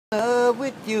love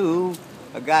with you.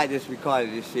 A guy just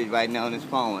recorded this shit right now on his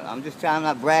phone. I'm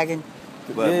not bragging,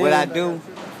 but what I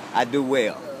do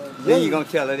well. Then you're gonna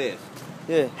tell her this.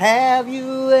 Yeah. Have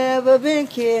you ever been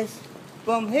kissed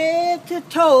from head to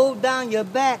toe, down your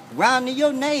back, round to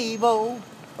your navel?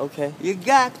 Okay. You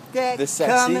got that The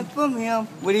coming from him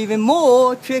with even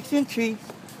more tricks and treats.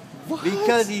 What?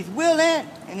 Because he's willing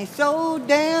and he's so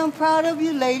damn proud of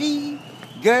you, lady.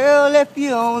 Girl, if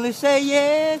you only say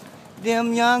yes,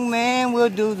 them young men will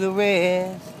do the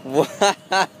rest.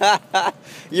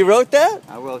 You wrote that?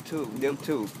 I wrote them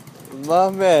two. My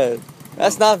man.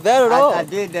 That's not bad at all. I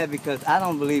did that because I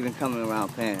don't believe in coming around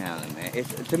panhandling, man.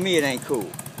 To me, it ain't cool.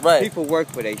 Right. People work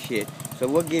for their shit. So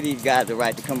we'll give these guys the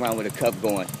right to come around with a cup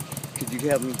going, could you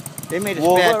help me? They made a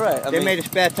made a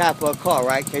spare tire for a car,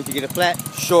 right? In case you get a flat.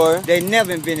 Sure. They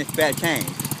never invented spare change.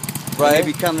 Right.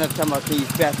 They be coming up talking about these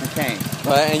spare some change.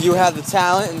 Right, and you have the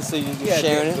talent, and so you're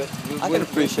sharing it. I can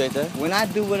appreciate that. When I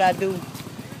do what I do,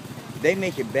 they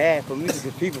make it bad for me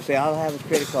because people say, all I have is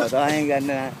credit cards. I ain't got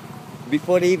nothing.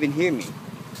 Before they even hear me.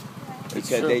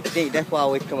 Because they think, that's why I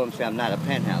always come up and say I'm not a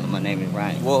panhandler. My name is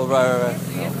Ronnie. Well, right.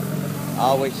 You know, I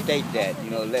always state that,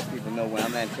 let people know where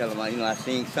I'm at and tell them, I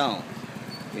sing songs.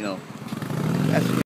 That's